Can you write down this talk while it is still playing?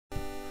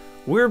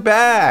We're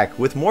back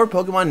with more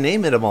Pokemon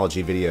name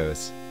etymology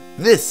videos.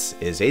 This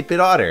is 8-Bit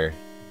Otter.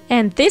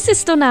 And this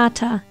is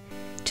Donata.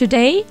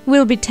 Today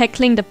we'll be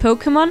tackling the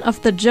Pokemon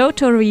of the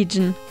Johto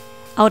region.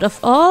 Out of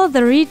all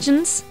the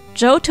regions,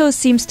 Johto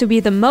seems to be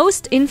the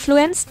most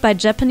influenced by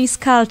Japanese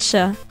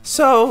culture.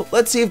 So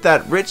let's see if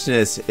that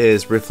richness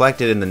is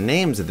reflected in the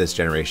names of this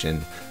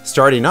generation,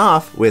 starting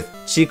off with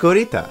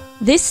Chikorita.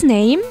 This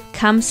name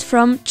comes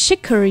from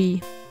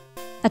chicory,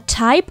 a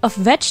type of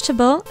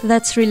vegetable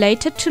that's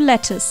related to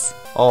lettuce.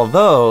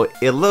 Although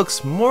it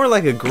looks more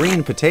like a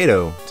green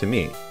potato to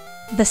me.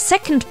 The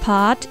second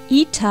part,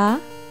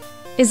 ita,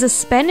 is a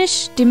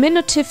Spanish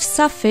diminutive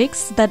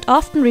suffix that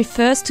often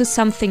refers to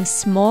something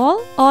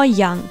small or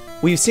young.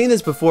 We've seen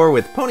this before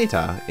with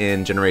Ponyta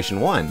in Generation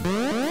 1.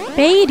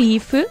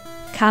 Bayleaf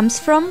comes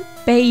from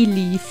bay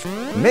leaf.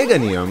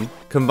 Meganium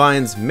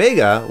combines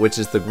mega, which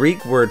is the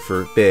Greek word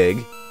for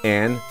big,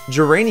 and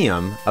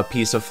geranium, a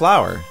piece of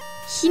flower.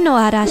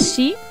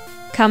 Hinoarashi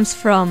comes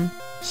from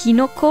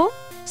hinoko,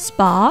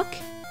 spark,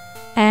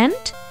 and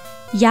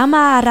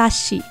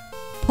yamaarashi,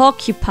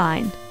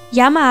 porcupine.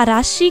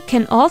 Yamaarashi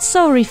can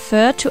also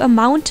refer to a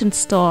mountain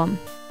storm,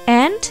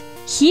 and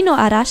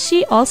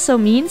Hinoarashi also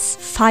means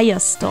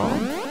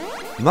firestorm.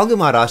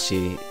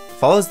 Magumarashi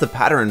follows the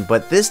pattern,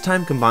 but this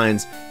time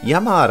combines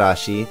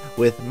Yamaarashi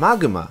with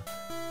Maguma.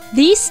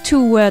 These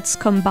two words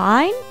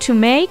combine to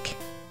make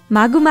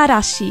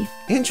Magumarashi.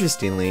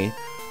 Interestingly,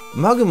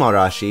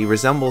 Magumarashi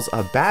resembles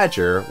a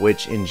badger,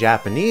 which in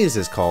Japanese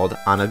is called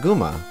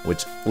Anaguma,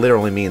 which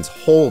literally means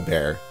whole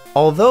bear.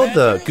 Although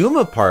the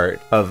Guma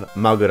part of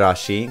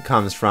Magurashi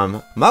comes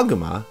from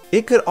Maguma,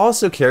 it could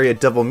also carry a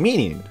double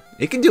meaning.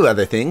 It can do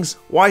other things.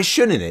 Why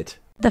shouldn't it?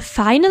 The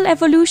final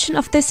evolution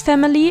of this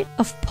family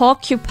of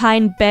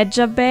porcupine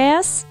badger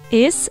bears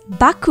is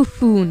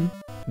Bakufun.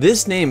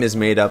 This name is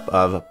made up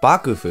of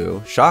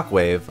Bakufu,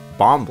 shockwave,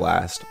 bomb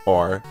blast,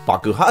 or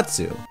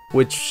Bakuhatsu,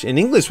 which in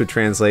English would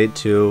translate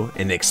to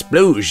an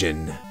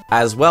explosion,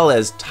 as well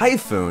as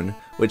Typhoon,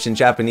 which in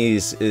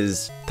Japanese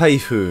is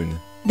Typhoon.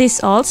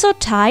 This also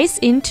ties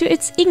into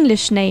its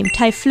English name,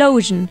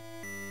 Typhlosion,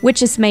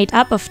 which is made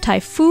up of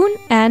typhoon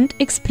and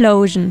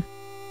explosion.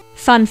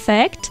 Fun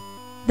fact,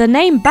 the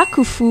name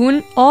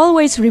Bakufun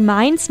always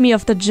reminds me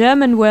of the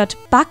German word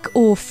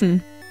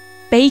Backofen,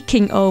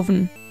 baking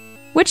oven,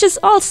 which is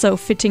also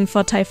fitting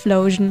for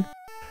Typhlosion.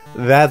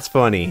 That's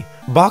funny.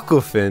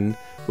 Bakufen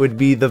would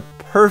be the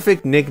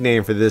perfect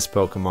nickname for this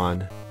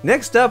Pokemon.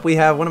 Next up, we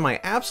have one of my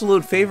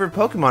absolute favorite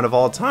Pokemon of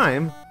all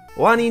time,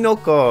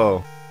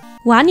 Waninoko.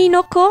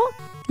 Waninoko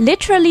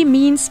literally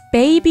means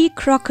baby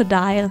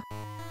crocodile,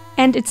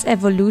 and its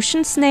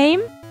evolution's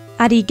name,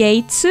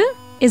 Arigetsu,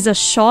 is a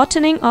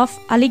shortening of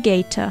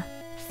alligator.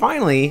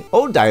 Finally,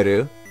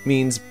 Odairu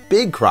means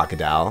big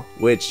crocodile,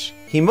 which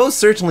he most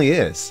certainly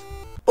is.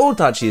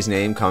 Otachi's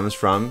name comes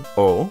from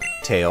O,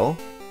 tail,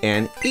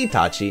 and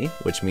Itachi,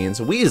 which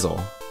means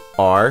weasel,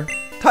 or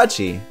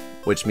Tachi,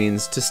 which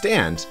means to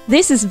stand.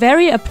 This is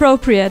very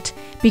appropriate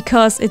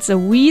because it's a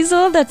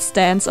weasel that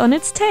stands on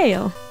its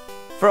tail.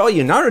 For all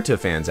you Naruto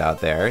fans out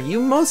there, you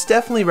most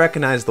definitely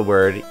recognize the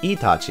word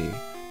Itachi.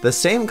 The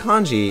same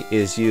kanji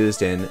is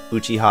used in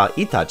Uchiha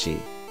Itachi.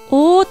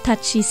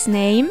 Otachi's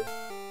name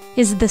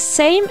is the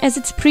same as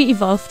its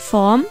pre-evolved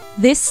form,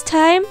 this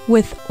time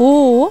with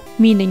O,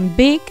 meaning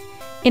big,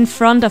 in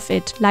front of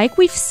it, like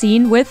we've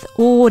seen with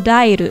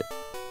Odairu.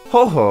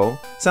 Ho-Ho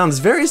sounds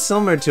very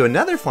similar to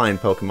another flying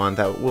Pokemon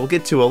that we'll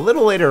get to a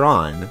little later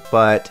on,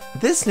 but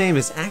this name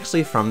is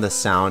actually from the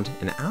sound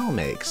an owl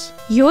makes.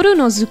 Yoru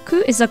no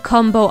Zuku is a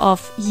combo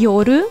of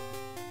yoru,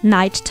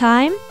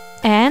 nighttime,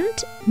 and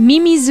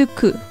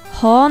mimizuku,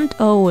 horned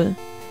owl,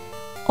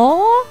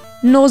 or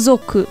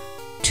nozoku,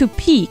 to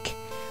peek,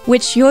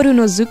 which Yoru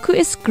no Zuku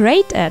is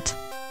great at.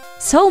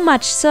 So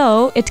much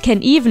so, it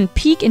can even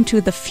peek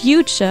into the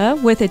future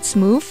with its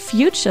move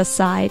Future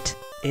Sight.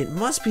 It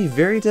must be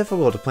very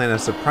difficult to plan a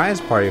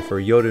surprise party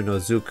for Yoru no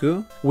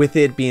Zuku, with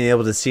it being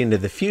able to see into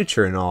the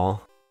future and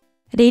all.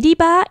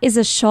 Rediba is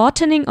a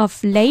shortening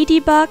of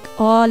ladybug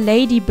or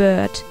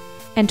ladybird,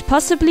 and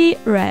possibly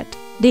red.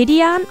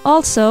 Redian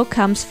also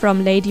comes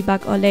from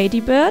ladybug or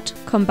ladybird,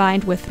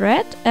 combined with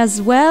red,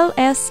 as well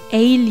as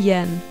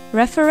alien,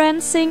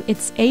 referencing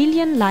its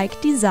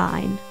alien-like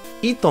design.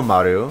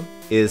 Itomaru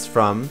is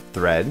from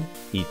thread,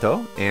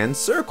 ito, and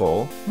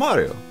circle,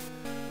 maru.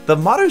 The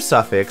maru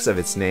suffix of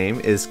its name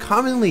is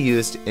commonly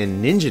used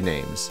in ninja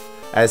names,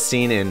 as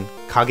seen in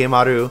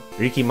Kagemaru,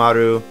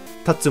 Rikimaru,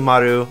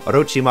 Tatsumaru,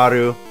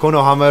 Orochimaru,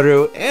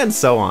 Konohamaru, and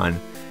so on.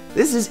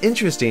 This is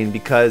interesting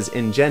because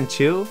in Gen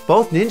 2,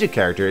 both ninja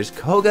characters,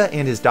 Koga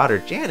and his daughter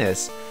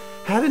Janice,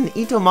 had an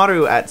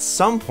Itomaru at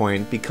some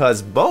point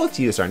because both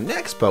use our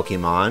next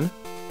Pokemon.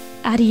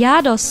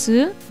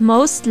 Ariados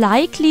most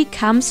likely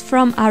comes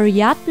from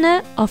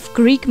Ariadne of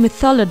Greek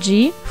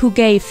mythology, who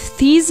gave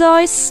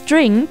Theseus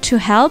string to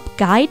help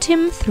guide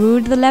him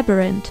through the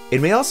labyrinth. It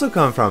may also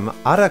come from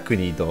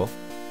Arakunido,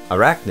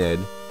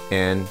 arachnid,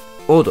 and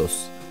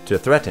Odos, to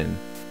threaten.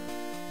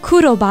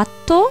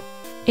 Kurobato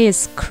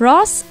is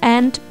cross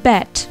and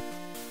bat.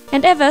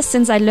 And ever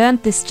since I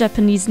learned this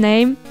Japanese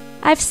name,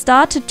 I've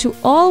started to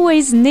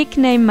always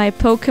nickname my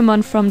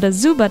Pokémon from the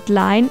Zubat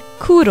line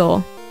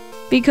Kuro,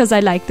 because I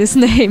like this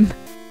name.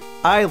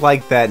 I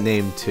like that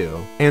name too.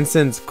 And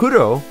since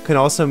Kuro can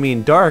also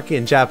mean dark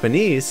in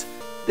Japanese,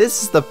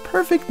 this is the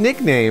perfect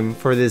nickname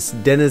for this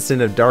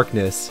denizen of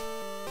darkness.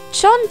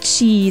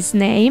 Chonchi's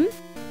name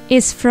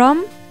is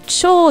from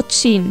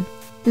Chochin,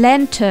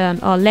 lantern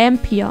or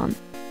lampion,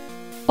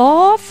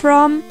 or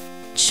from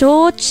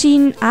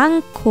Chochin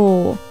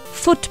Anko,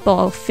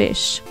 football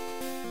fish.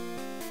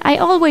 I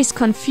always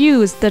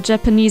confuse the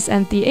Japanese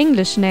and the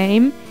English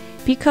name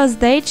because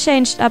they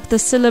changed up the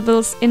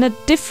syllables in a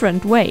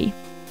different way.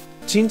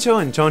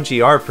 Chincho and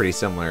Chonchi are pretty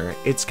similar.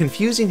 It's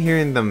confusing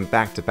hearing them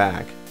back to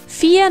back.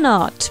 Fear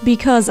not,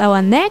 because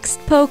our next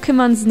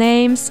Pokemon's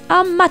names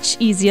are much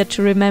easier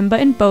to remember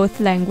in both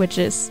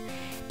languages.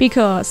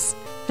 Because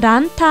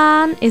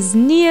Rantan is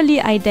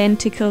nearly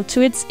identical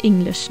to its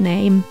English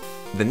name.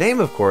 The name,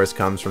 of course,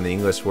 comes from the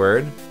English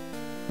word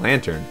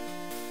lantern.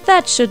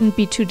 That shouldn't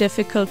be too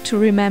difficult to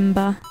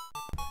remember.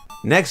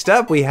 Next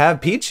up, we have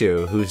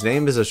Pichu, whose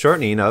name is a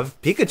shortening of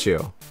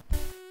Pikachu.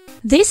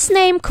 This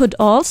name could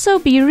also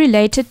be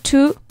related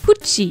to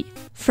Pucci,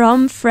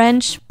 from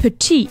French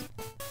petit,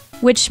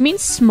 which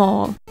means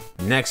small.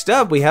 Next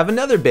up, we have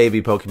another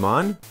baby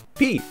Pokemon,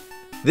 Pete.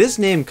 This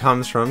name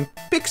comes from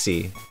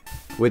Pixie,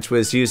 which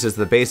was used as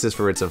the basis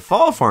for its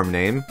evolved form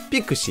name,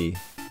 Pikushi.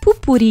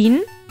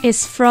 Pupurin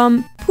is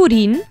from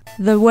purin,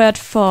 the word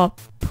for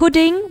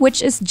pudding,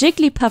 which is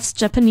Jigglypuff's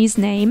Japanese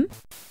name,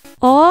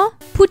 or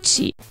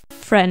Pucci,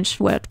 French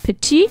word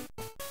petit,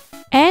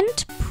 and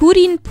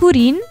purin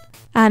purin,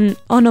 an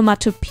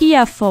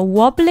onomatopoeia for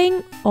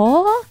wobbling,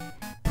 or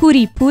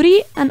puri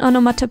puri, an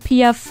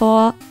onomatopoeia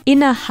for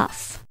inner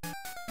half.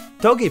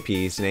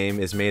 Togepi's name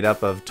is made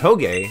up of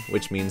toge,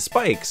 which means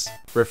spikes,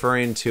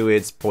 referring to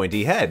its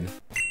pointy head.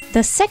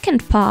 The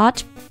second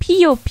part,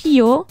 pio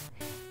pio,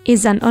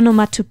 is an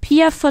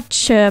onomatopoeia for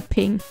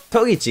chirping.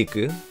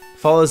 Togechiku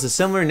follows a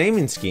similar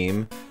naming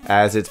scheme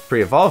as its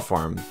pre-evolved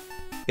form.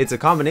 It's a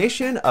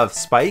combination of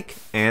spike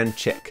and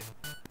chick.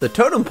 The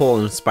totem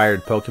pole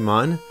inspired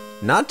Pokemon,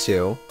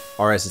 Natu,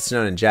 or as it's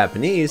known in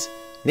Japanese,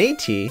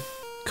 Neiti,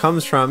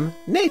 comes from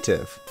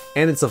native.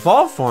 And its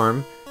evolved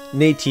form,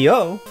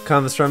 Neitio,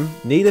 comes from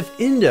Native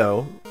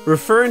Indo,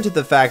 referring to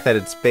the fact that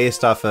it's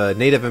based off a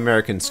Native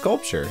American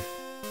sculpture.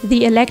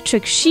 The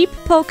electric sheep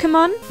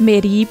Pokemon,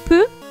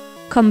 Meripu,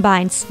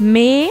 combines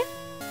me,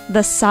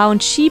 the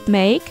sound sheep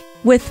make,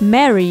 with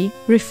Mary,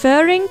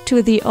 referring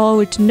to the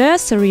old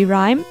nursery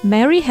rhyme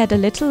Mary Had a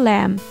Little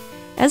Lamb,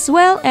 as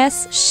well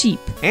as sheep.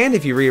 And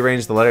if you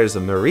rearrange the letters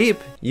of Mareep,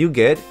 you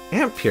get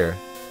Ampere.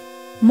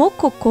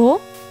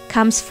 Mokoko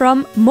comes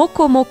from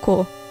Moko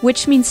Moko,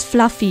 which means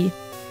fluffy,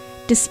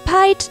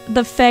 despite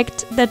the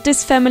fact that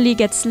this family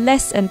gets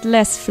less and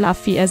less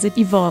fluffy as it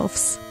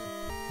evolves.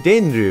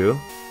 Denru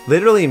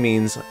literally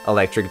means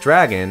electric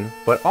dragon,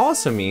 but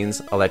also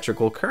means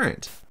electrical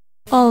current.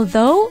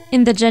 Although,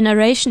 in the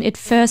generation it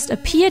first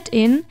appeared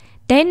in,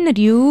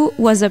 Denryu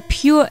was a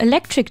pure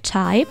electric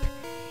type,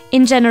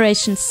 in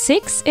Generation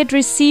 6 it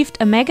received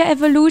a Mega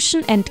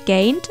Evolution and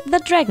gained the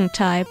Dragon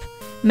type,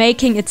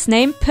 making its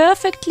name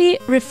perfectly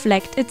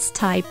reflect its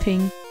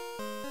typing.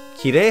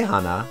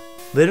 Kirehana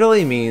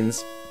literally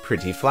means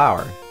pretty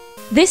flower.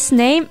 This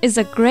name is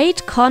a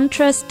great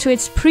contrast to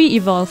its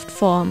pre-evolved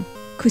form,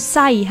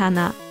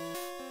 Kusaihana.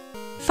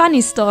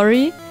 Funny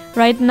story,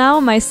 right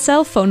now my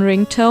cell phone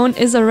ringtone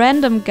is a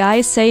random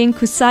guy saying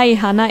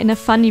Kusaihana in a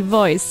funny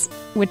voice,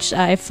 which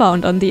I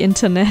found on the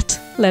internet.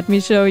 Let me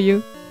show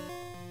you.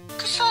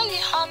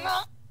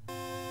 Kusaihana.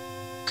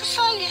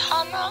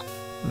 Kusaihana.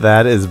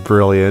 That is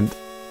brilliant.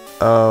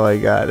 Oh my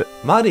god.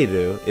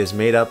 Mariru is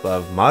made up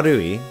of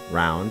Marui,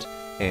 round,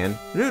 and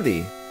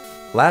Ruri,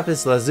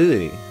 lapis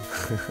lazuli.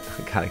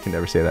 God, I can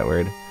never say that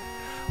word.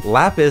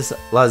 Lapis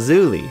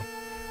lazuli,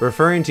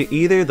 referring to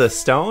either the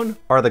stone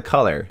or the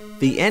color.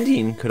 The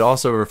ending could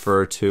also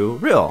refer to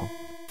real.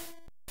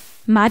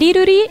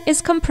 Mariruri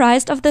is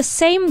comprised of the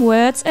same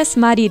words as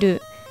Mariru,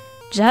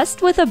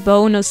 just with a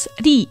bonus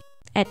ri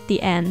at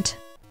the end.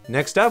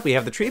 Next up, we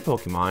have the tree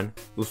Pokemon,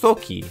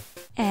 Usoki.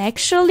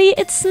 Actually,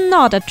 it's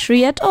not a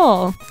tree at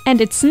all, and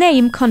its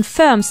name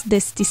confirms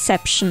this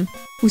deception.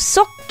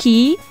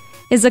 Usoki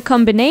is a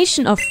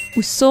combination of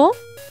uso,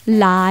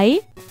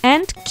 lie,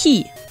 and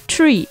ki,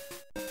 tree,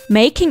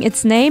 making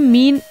its name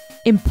mean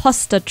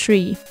imposter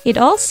tree. It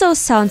also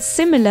sounds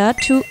similar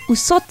to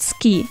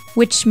Usotsuki,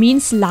 which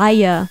means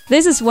liar.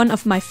 This is one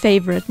of my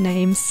favorite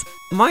names.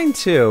 Mine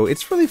too.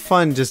 It's really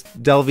fun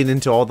just delving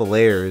into all the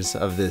layers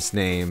of this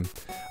name.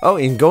 Oh,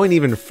 and going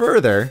even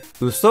further,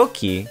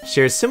 Usoki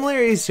shares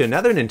similarities to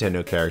another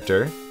Nintendo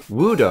character,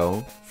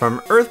 Wudo,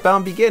 from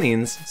Earthbound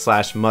Beginnings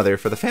 / Mother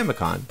for the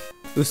Famicom.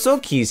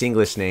 Usoki's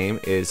English name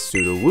is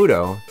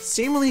Sudowoodo,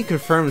 seemingly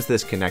confirms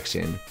this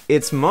connection.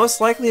 It's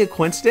most likely a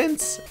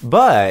coincidence,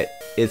 but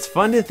it's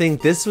fun to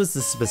think this was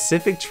the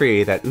specific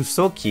tree that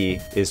Usoki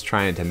is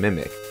trying to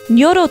mimic.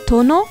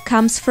 Nyorotono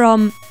comes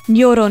from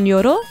Nyoro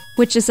Nyoro,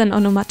 which is an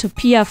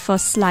onomatopoeia for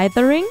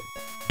slithering.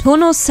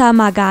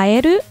 Tono-sama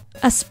gaeru,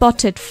 a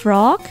spotted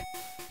frog,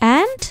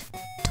 and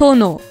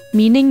Tono,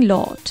 meaning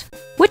Lord.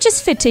 Which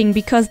is fitting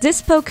because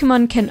this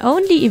Pokémon can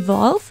only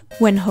evolve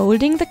when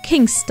holding the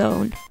King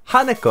Stone.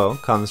 Haneko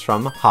comes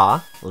from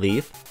ha,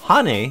 leaf,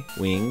 hane,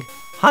 wing,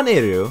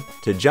 haneru,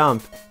 to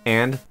jump,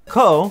 and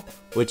ko,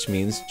 which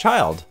means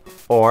child,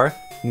 or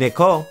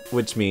neko,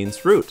 which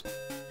means root.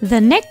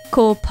 The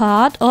neko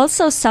part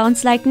also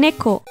sounds like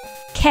neko,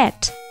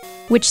 cat,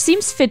 which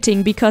seems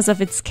fitting because of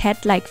its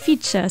cat-like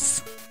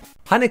features.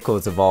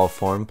 Haneko's evolved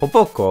form,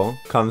 popoko,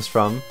 comes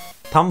from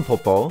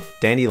tampopo,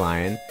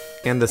 dandelion,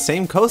 and the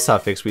same ko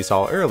suffix we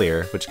saw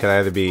earlier, which could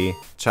either be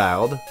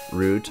child,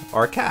 root,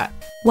 or cat.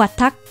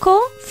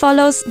 Watako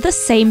follows the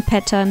same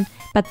pattern,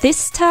 but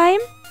this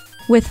time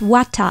with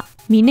wata,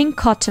 meaning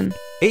cotton.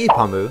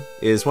 Eipamu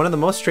is one of the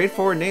most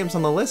straightforward names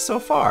on the list so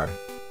far.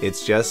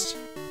 It's just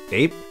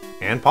ape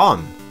and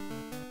palm.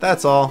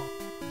 That's all.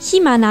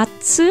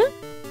 Himanatsu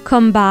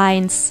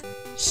combines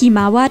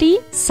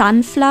himawari,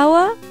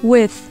 sunflower,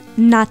 with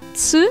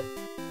natsu,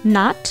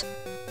 nut,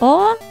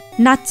 or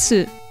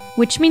natsu,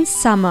 which means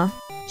summer.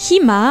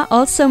 Hima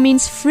also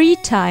means free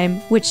time,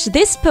 which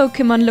this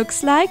Pokémon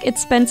looks like it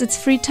spends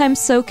its free time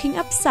soaking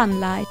up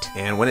sunlight.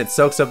 And when it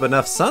soaks up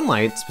enough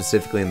sunlight,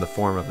 specifically in the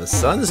form of a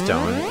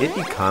sunstone, it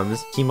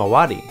becomes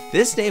Himawari.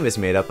 This name is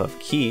made up of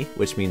Ki,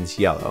 which means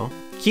yellow,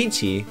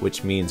 Kichi,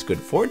 which means good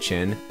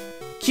fortune,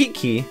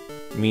 Kiki,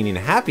 meaning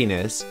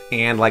happiness,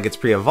 and like its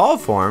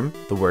pre-evolved form,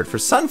 the word for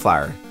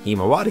sunflower,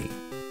 Himawari.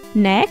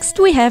 Next,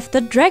 we have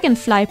the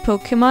dragonfly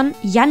Pokémon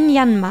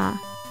Yanyanma,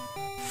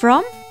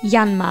 from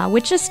Yanma,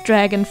 which is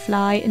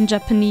dragonfly in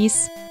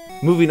Japanese.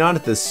 Moving on to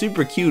the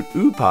super cute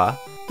Upa,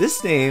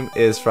 this name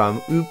is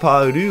from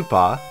Upa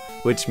Rupa,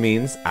 which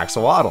means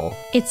axolotl.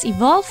 Its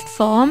evolved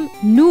form,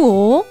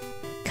 Nuo,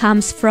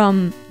 comes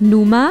from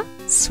Numa,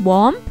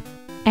 swamp,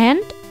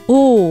 and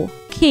O,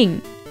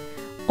 king,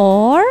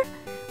 or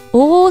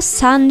O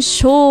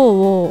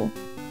Sanshou,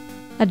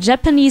 a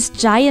Japanese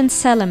giant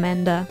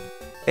salamander.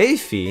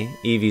 Eify,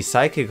 Eevee's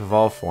psychic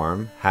evolved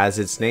form, has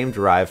its name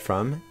derived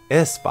from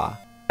Espa,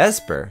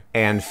 Esper,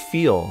 and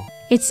feel.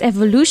 Its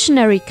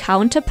evolutionary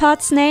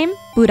counterpart's name,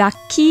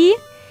 Buraki,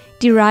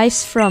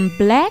 derives from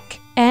black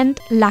and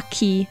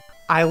lucky.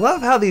 I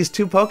love how these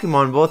two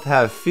Pokemon both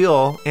have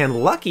feel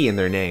and lucky in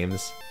their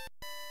names.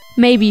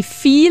 Maybe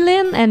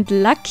Feelin and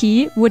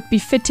Lucky would be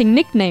fitting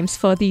nicknames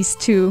for these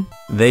two.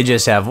 They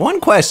just have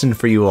one question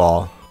for you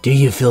all. Do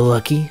you feel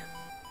lucky?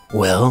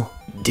 Well,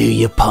 do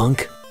you,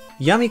 punk?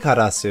 Yami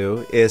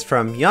Karasu is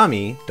from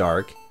Yami,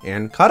 dark,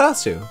 and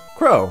Karasu,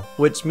 crow,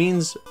 which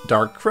means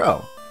dark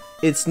crow.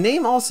 Its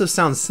name also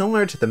sounds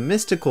similar to the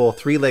mystical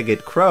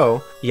three-legged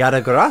crow,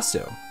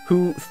 Yadagarasu,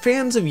 who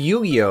fans of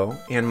Yu-Gi-Oh!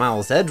 And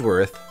Miles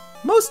Edgeworth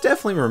most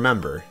definitely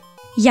remember.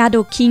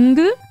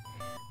 Yadokingu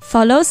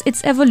follows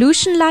its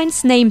evolution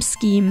line's name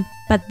scheme,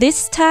 but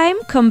this time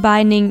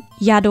combining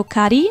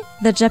Yadokari,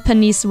 the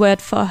Japanese word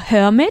for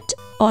hermit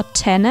or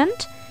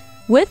tenant,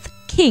 with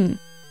king.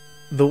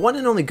 The one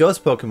and only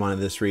ghost Pokemon in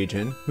this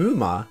region,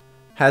 Muma,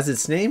 has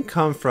its name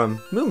come from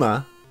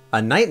Muma,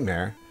 a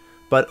nightmare,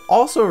 but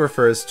also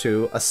refers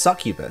to a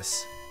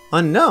succubus.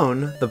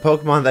 Unknown, the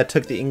Pokemon that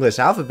took the English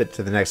alphabet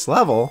to the next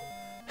level,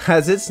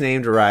 has its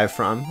name derived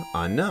from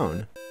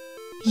unknown.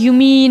 You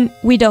mean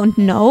we don't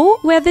know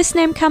where this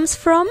name comes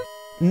from?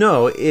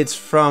 No, it's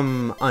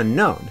from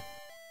unknown.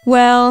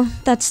 Well,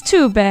 that's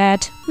too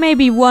bad.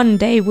 Maybe one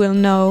day we'll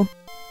know.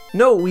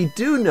 No, we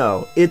do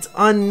know. It's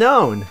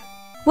unknown.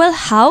 Well,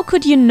 how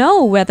could you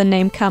know where the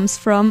name comes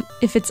from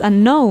if it's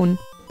unknown?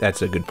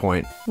 That's a good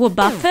point.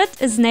 Wobbuffet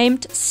is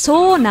named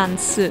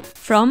Sonansu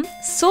from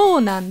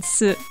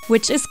Sonansu,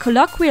 which is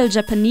colloquial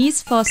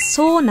Japanese for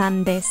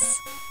Sonandes,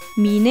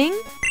 meaning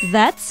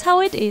that's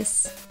how it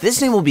is. This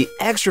name will be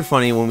extra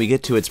funny when we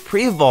get to its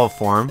pre-evolved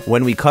form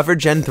when we cover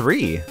Gen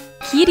 3.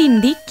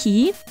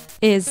 Kirindiki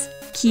is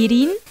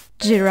Kirin,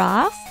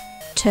 giraffe,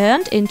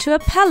 turned into a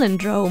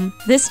palindrome.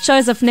 This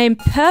choice of name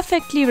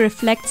perfectly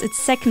reflects its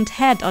second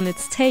head on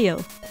its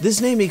tail.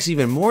 This name makes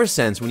even more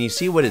sense when you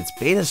see what its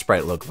beta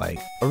sprite looked like.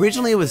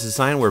 Originally it was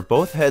designed where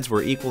both heads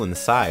were equal in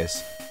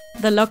size.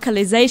 The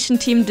localization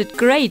team did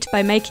great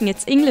by making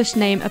its English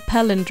name a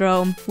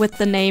palindrome with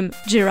the name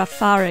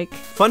Girafarig.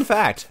 Fun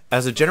fact,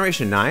 as of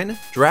Generation 9,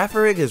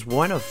 Girafarig is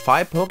one of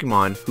 5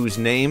 Pokemon whose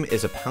name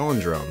is a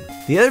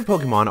palindrome. The other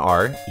Pokemon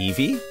are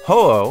Eevee,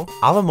 Ho-Oh,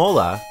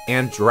 Alamola,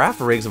 and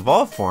Girafarig's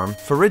evolved form,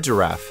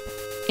 Farigiraf.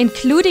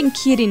 Including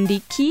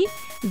Kirindiki,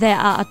 there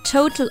are a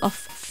total of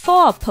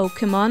 4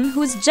 Pokemon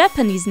whose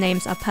Japanese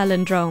names are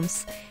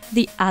palindromes.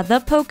 The other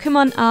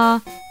Pokemon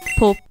are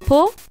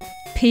Popo,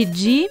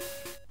 Pidgey,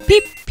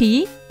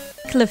 Pippi,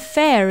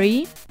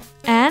 Clefairy,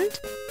 and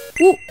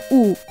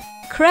Uu,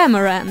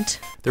 Cramorant.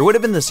 There would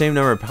have been the same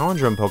number of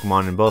palindrome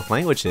Pokemon in both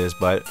languages,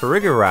 but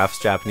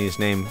Farigiraf's Japanese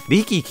name,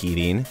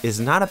 Rikikirin, is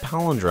not a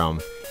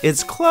palindrome.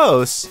 It's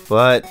close,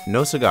 but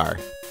no cigar.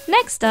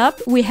 Next up,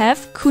 we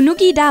have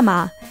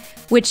Kunugi-dama,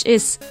 which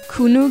is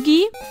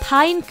Kunugi,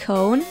 pine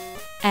cone,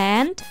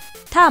 and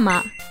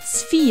Tama,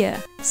 sphere.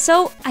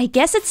 So I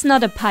guess it's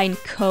not a pine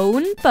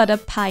cone, but a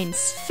pine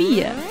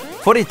sphere.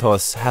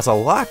 Foritos has a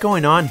lot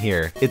going on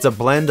here. It's a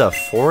blend of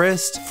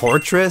forest,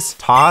 fortress,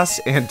 toss,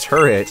 and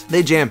turret.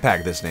 They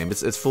jam-packed this name.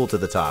 It's full to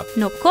the top.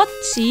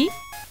 Nokochi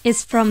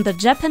is from the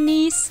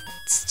Japanese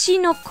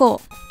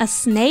Tsuchinoko, a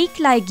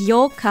snake-like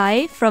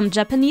yokai from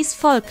Japanese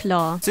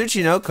folklore.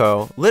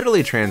 Tsuchinoko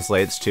literally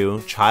translates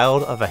to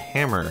child of a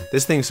hammer.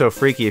 This thing's so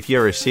freaky, if you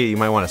ever see it, you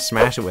might want to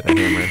smash it with a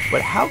hammer.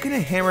 But how can a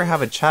hammer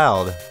have a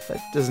child? That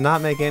does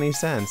not make any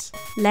sense.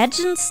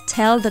 Legends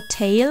tell the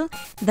tale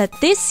that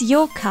this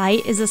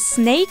yokai is a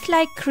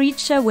snake-like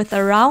creature with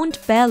a round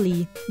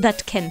belly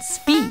that can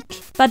speak.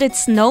 But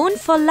it's known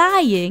for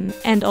lying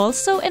and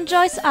also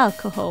enjoys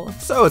alcohol.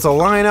 So it's a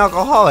lying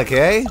alcoholic,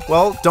 eh?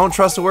 Well, don't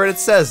trust a word it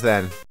says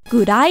then.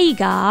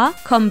 Guraiga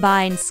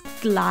combines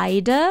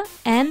glider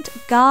and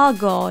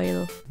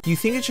gargoyle. You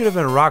think it should have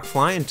been rock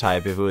flying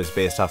type if it was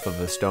based off of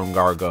a stone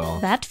gargoyle.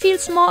 That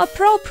feels more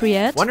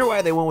appropriate. Wonder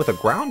why they went with a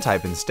ground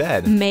type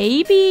instead.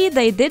 Maybe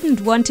they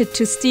didn't want it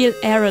to steal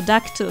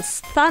Aerodactyl's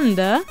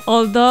thunder,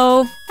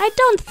 although I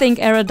don't think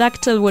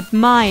Aerodactyl would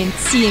mind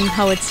seeing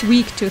how it's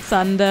weak to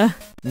thunder.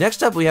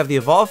 Next up, we have the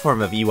evolved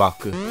form of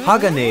Iwaku,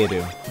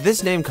 Haganeru.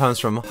 This name comes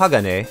from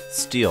Hagane,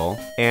 steel,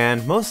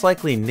 and most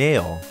likely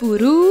nail.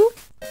 Buru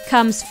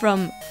comes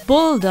from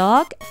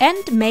bulldog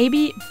and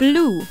maybe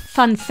blue.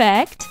 Fun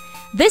fact,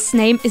 this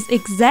name is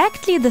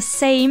exactly the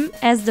same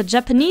as the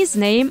Japanese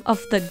name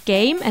of the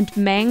game and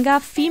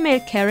manga female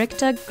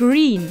character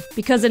Green,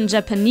 because in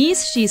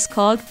Japanese she's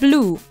called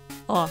Blue,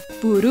 or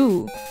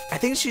Buru. I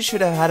think she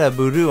should have had a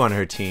Buru on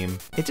her team.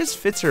 It just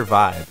fits her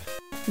vibe.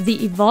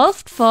 The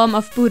evolved form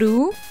of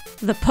Buru,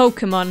 the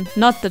Pokémon,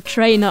 not the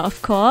trainer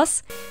of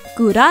course,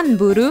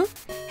 Guranburu,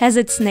 has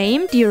its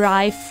name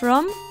derived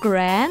from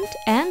Grand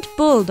and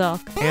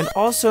Bulldog. And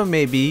also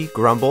maybe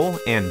Grumble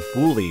and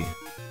Bully.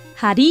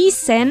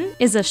 Harisen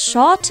is a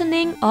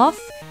shortening of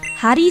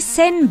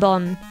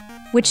Harisenbon,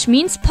 which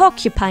means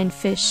porcupine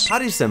fish.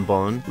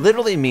 Harisenbon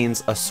literally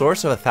means a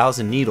source of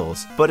 1,000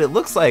 needles, but it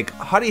looks like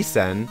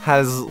Harisen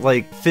has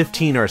like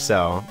 15 or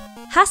so.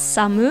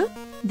 Hasamu,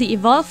 the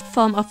evolved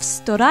form of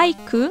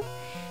Storaiku,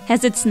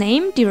 has its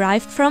name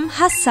derived from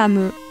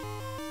Hasamu,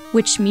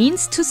 which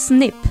means to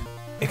snip.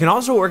 It can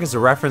also work as a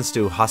reference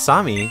to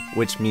Hasami,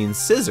 which means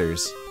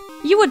scissors.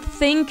 You would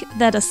think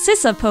that a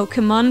scissor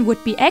Pokémon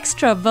would be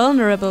extra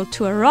vulnerable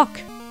to a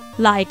rock,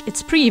 like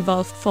its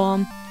pre-evolved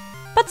form.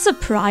 But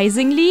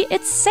surprisingly,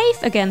 it's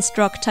safe against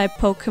rock-type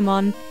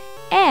Pokémon.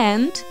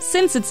 And,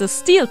 since it's a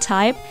steel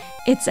type,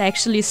 it's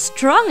actually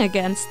strong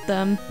against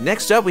them.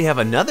 Next up, we have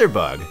another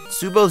bug,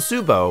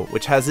 Tsubo,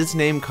 which has its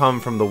name come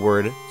from the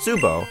word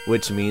tsubo,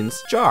 which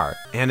means jar.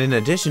 And in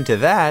addition to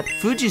that,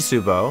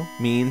 Fujitsubo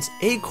means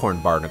acorn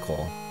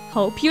barnacle.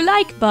 Hope you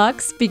like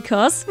bugs,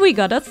 because we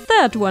got a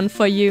third one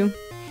for you.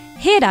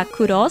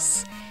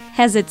 Herakuros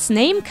has its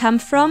name come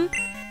from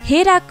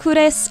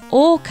Herakures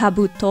o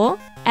Kabuto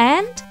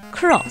and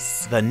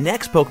cross. The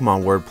next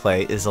Pokemon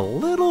wordplay is a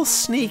little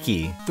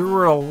sneaky. There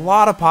were a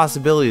lot of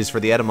possibilities for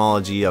the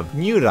etymology of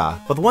Nyura,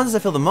 but the ones that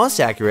feel the most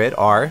accurate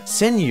are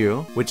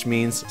Senyu, which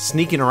means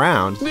sneaking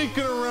around.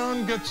 Sneaking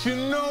around gets you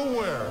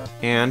nowhere.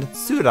 And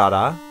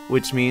Surara,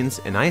 which means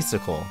an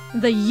icicle.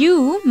 The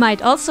U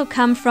might also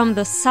come from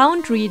the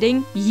sound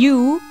reading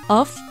U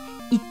of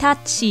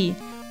Itachi,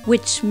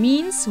 which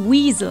means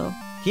weasel.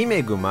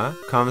 Himeguma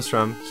comes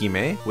from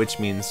Hime, which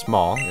means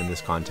small in this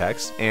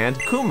context, and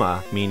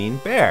Kuma, meaning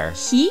bear.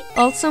 Hi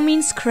also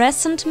means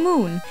crescent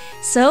moon,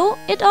 so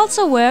it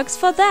also works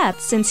for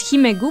that, since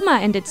Himeguma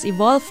and its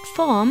evolved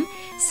form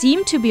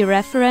seem to be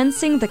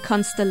referencing the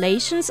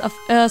constellations of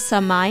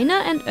Ursa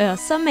Minor and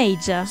Ursa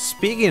Major.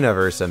 Speaking of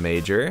Ursa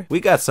Major, we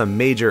got some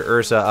major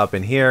Ursa up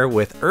in here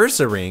with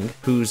Ursa Ring,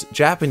 whose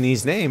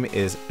Japanese name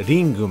is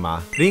Ringuma.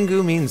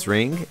 Ringu means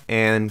ring,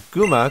 and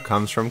Guma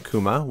comes from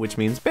Kuma, which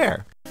means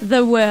bear.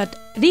 The word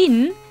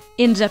rin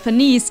in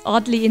Japanese,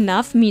 oddly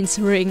enough, means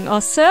ring or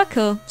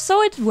circle,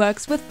 so it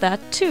works with that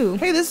too.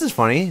 Hey, this is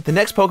funny. The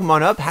next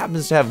Pokemon up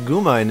happens to have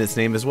Guma in its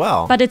name as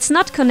well. But it's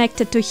not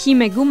connected to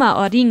Himeguma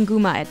or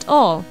Ringuma at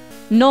all,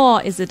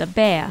 nor is it a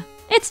bear.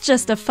 It's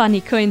just a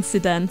funny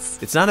coincidence.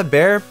 It's not a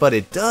bear, but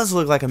it does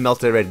look like a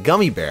melted red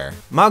gummy bear.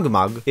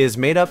 Magmag is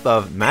made up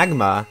of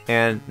magma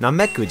and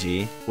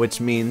Namekuji, which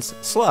means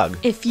slug.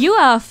 If you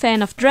are a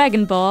fan of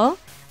Dragon Ball,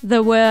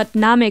 the word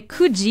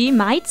Namekuji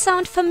might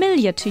sound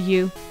familiar to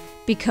you,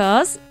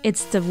 because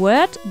it's the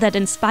word that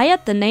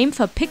inspired the name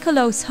for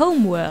Piccolo's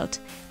homeworld,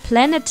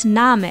 planet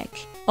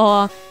Namek,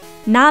 or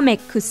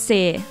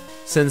Namekusei.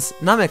 Since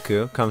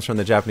Nameku comes from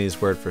the Japanese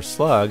word for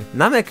slug,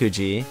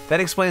 Namekuji, that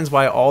explains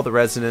why all the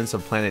residents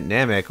of planet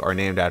Namek are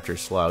named after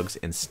slugs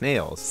and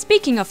snails.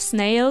 Speaking of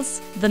snails,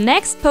 the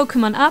next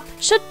Pokemon up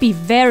should be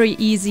very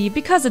easy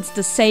because it's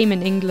the same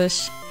in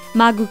English.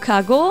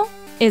 Magukago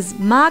is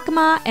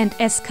magma and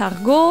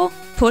escargot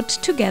put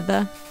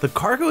together. The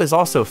cargo is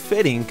also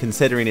fitting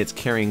considering it's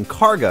carrying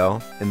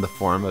cargo in the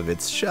form of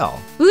its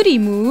shell.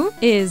 Urimu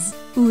is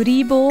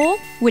uribo,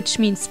 which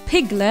means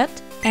piglet,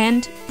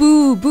 and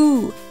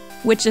boo-boo,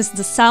 which is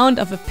the sound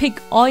of a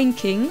pig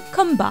oinking,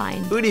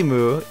 combined.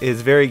 Urimu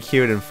is very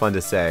cute and fun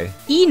to say.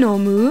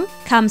 Inomu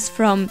comes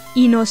from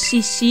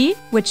inoshishi,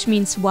 which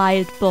means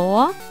wild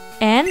boar,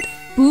 and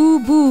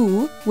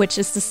boo-boo, which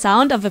is the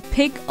sound of a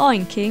pig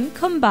oinking,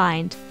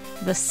 combined.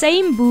 The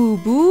same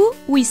boo-boo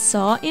we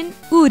saw in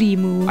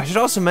Urimu. I should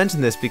also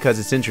mention this because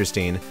it's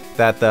interesting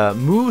that the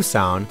moo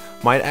sound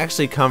might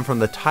actually come from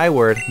the Thai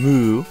word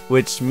moo,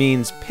 which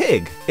means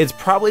pig. It's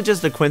probably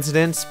just a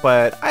coincidence,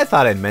 but I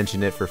thought I'd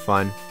mention it for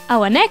fun.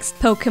 Our next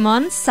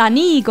Pokémon,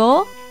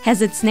 Sanigo,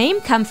 has its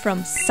name come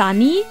from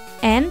Sunny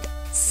and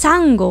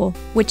Sango,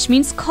 which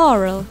means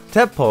coral.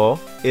 Teppo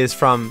is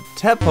from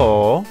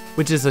tepo,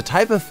 which is a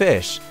type of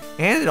fish.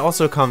 And it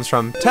also comes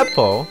from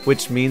teppo,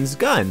 which means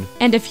gun.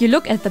 And if you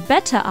look at the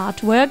better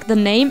artwork, the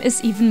name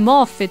is even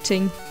more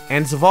fitting.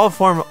 And its evolved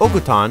form,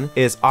 Okutan,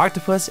 is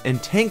octopus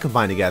and tank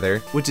combined together,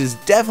 which is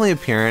definitely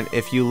apparent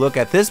if you look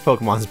at this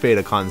Pokemon's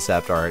beta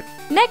concept art.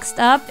 Next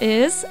up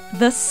is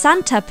the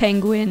Santa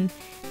Penguin,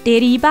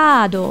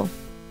 Deribado.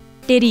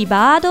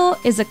 Deribado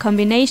is a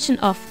combination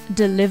of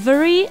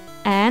delivery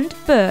and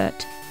bird.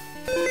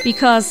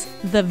 Because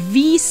the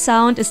V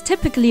sound is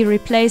typically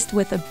replaced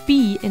with a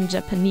B in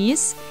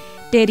Japanese,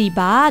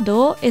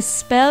 deribado is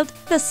spelled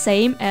the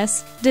same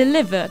as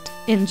delivered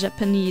in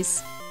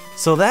Japanese.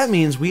 So that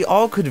means we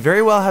all could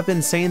very well have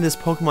been saying this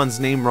Pokemon's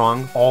name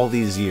wrong all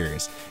these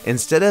years.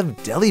 Instead of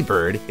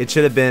Delibird, it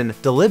should have been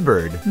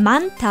Delibird.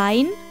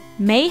 Mantine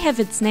may have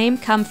its name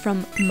come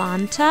from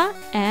manta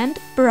and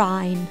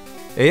brine.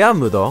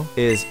 Eyamudo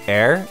is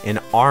air and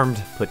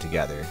armed put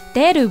together.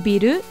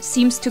 Derubiru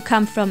seems to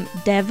come from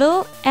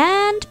devil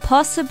and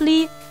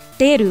possibly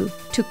deru,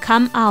 to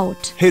come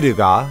out.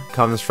 Hiruga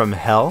comes from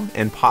hell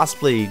and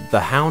possibly the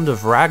Hound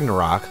of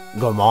Ragnarok,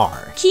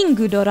 Gomar. King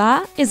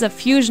Ghidorah is a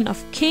fusion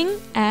of king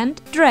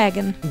and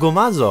dragon.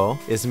 Gomazo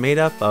is made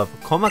up of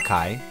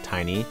komakai,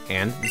 tiny,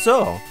 and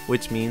zo,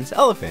 which means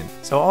elephant.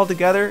 So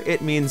altogether,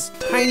 it means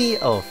tiny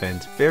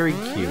elephant. Very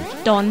cute.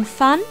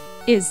 Donphan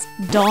is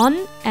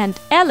Don and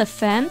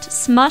elephant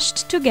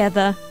smushed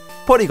together.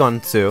 Porygon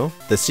 2,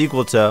 the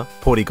sequel to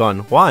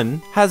Porygon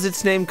 1, has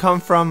its name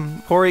come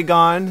from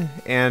Porygon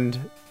and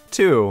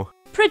 2.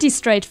 Pretty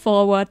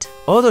straightforward.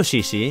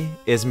 Odoshishi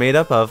is made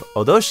up of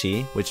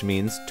Odoshi, which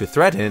means to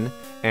threaten,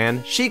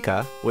 and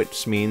Shika,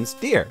 which means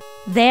deer.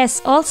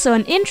 There's also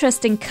an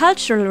interesting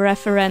cultural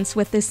reference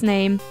with this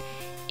name.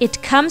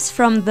 It comes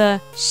from the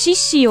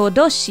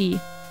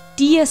Shishiodoshi,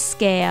 deer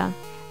scare,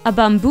 a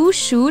bamboo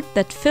shoot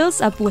that fills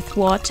up with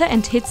water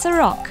and hits a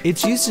rock.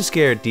 It's used to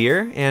scare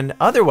deer and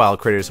other wild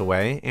critters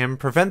away and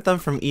prevent them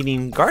from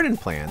eating garden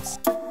plants.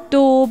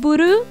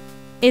 Doburu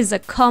is a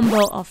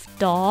combo of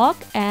dog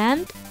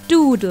and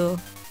doodle.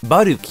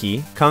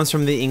 Baruki comes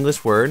from the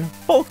English word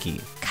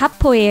bulky.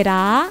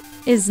 Capoeira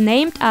is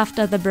named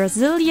after the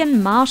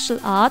Brazilian martial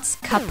arts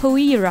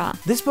capoeira.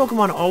 This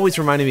Pokemon always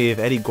reminded me of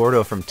Eddie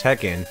Gordo from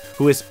Tekken,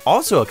 who is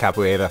also a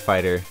capoeira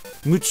fighter.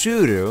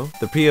 Muchuru,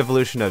 the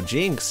pre-evolution of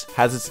Jinx,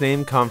 has its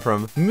name come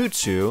from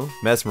Muchu,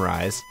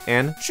 mesmerize,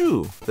 and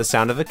Chu, the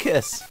sound of a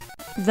kiss.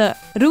 The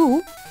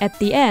Ru at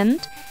the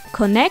end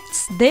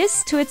connects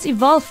this to its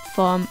evolved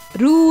form,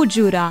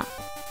 Rujura,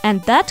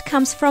 and that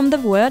comes from the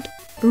word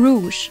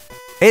rouge.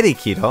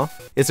 Erikito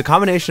is a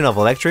combination of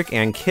electric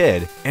and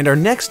kid, and our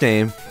next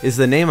name is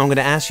the name I'm going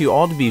to ask you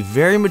all to be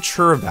very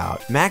mature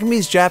about.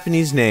 Magmi's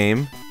Japanese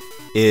name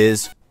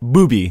is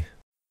Booby.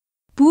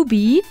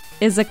 Booby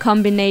is a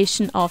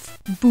combination of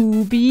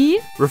booby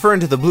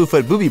Referring to the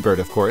Bluefoot booby bird,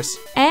 of course.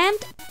 and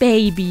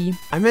baby.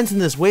 I mentioned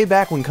this way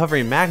back when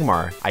covering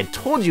Magmar. I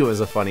told you it was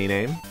a funny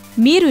name.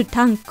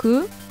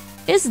 Mirutanku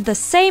is the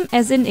same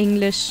as in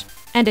English,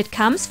 and it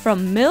comes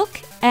from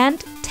milk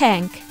and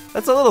tank.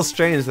 That's a little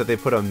strange that they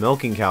put a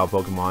milking cow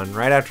Pokemon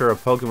right after a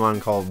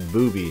Pokemon called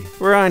Booby.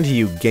 We're on to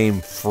you,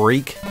 game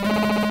freak.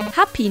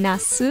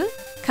 Happinasu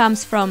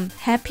comes from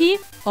happy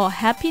or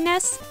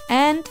happiness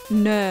and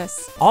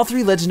nurse. All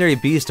three legendary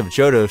beasts of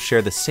Johto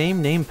share the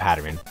same name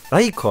pattern.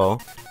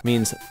 Raiko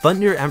means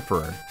Thunder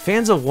Emperor.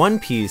 Fans of One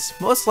Piece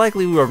most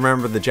likely will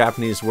remember the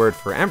Japanese word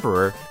for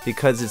emperor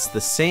because it's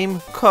the same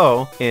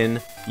ko in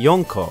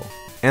Yonko.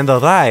 And the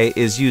Rai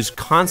is used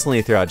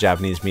constantly throughout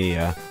Japanese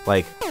media,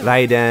 like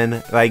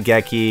Raiden,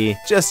 Raigeki,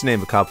 just to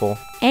name a couple.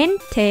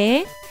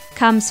 Entei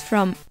comes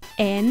from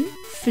en,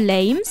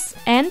 flames,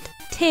 and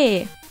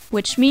te,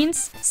 which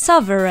means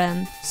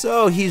sovereign.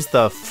 So he's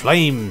the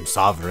Flame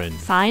Sovereign.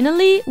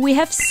 Finally, we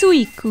have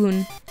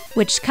Suicune,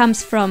 which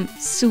comes from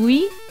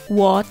sui,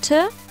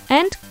 water,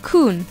 and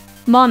kun,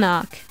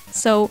 monarch,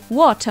 so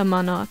water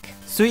monarch.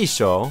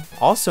 Suisho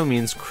also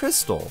means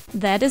crystal.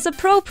 That is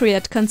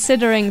appropriate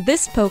considering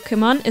this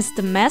Pokemon is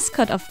the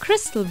mascot of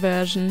Crystal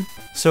version.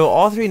 So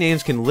all three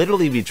names can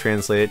literally be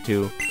translated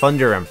to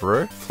Thunder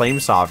Emperor, Flame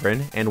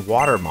Sovereign, and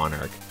Water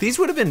Monarch. These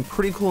would have been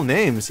pretty cool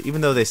names, even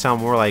though they sound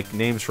more like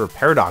names for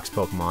Paradox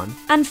Pokemon.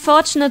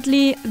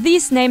 Unfortunately,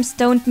 these names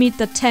don't meet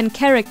the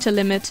 10-character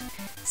limit,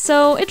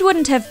 so it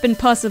wouldn't have been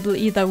possible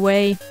either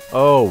way.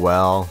 Oh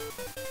well.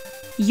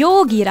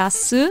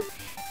 Yogirasu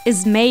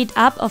is made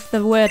up of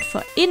the word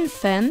for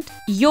infant,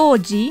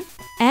 yoji,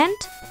 and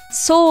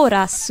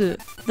sorasu,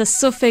 the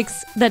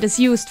suffix that is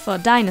used for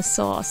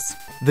dinosaurs.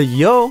 The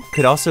yo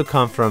could also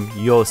come from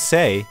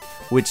yosei,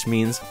 which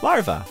means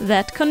larva.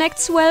 That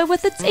connects well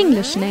with its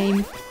English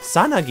name.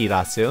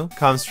 Sanagirasu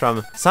comes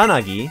from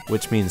sanagi,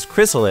 which means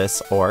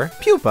chrysalis or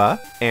pupa,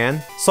 and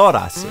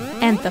sorasu.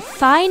 And the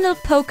final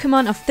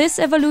Pokémon of this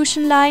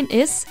evolution line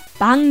is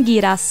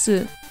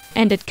Bangirasu,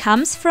 and it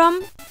comes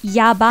from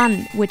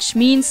yaban, which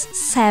means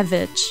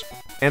savage.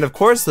 And of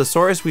course, the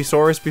Saurus we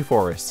Saurus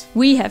before us.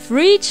 We have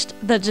reached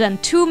the Gen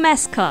 2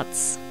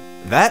 mascots.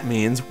 That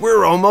means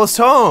we're almost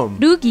home!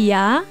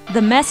 Lugia,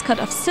 the mascot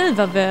of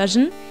Silver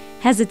version,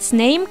 has its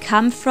name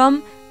come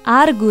from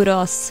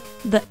Arguros,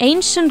 the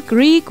ancient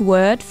Greek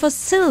word for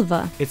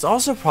silver. It's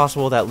also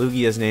possible that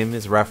Lugia's name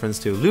is a reference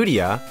to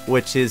Ludia,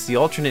 which is the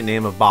alternate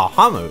name of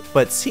Bahamut.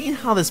 But seeing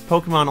how this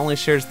Pokemon only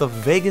shares the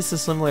vaguest of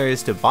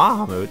similarities to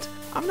Bahamut,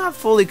 I'm not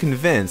fully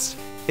convinced.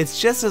 It's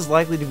just as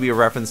likely to be a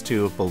reference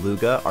to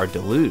Beluga or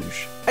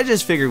Deluge. I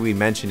just figured we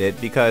mentioned it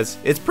because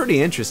it's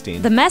pretty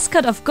interesting. The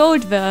mascot of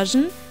Gold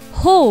version,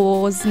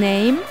 Ho-Oh's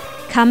name,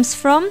 comes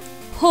from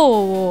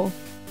Ho-Oh,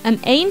 an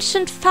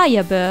ancient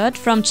firebird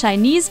from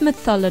Chinese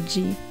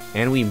mythology.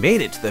 And we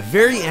made it to the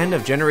very end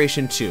of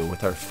Generation 2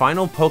 with our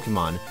final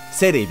Pokemon,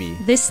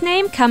 Serebii. This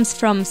name comes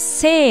from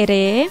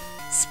Sere,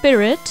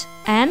 spirit,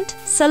 and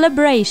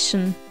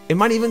celebration. It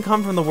might even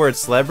come from the word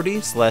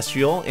celebrity,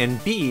 celestial,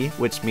 and bee,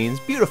 which means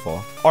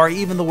beautiful, or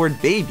even the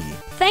word baby.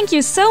 Thank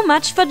you so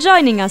much for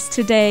joining us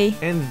today.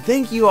 And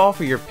thank you all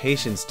for your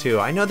patience too.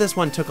 I know this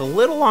one took a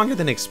little longer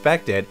than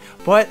expected,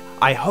 but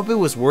I hope it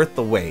was worth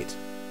the wait.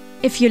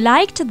 If you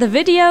liked the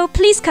video,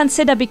 please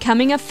consider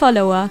becoming a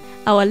follower.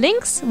 Our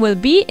links will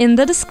be in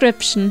the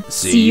description.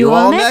 See you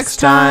all next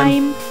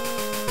time.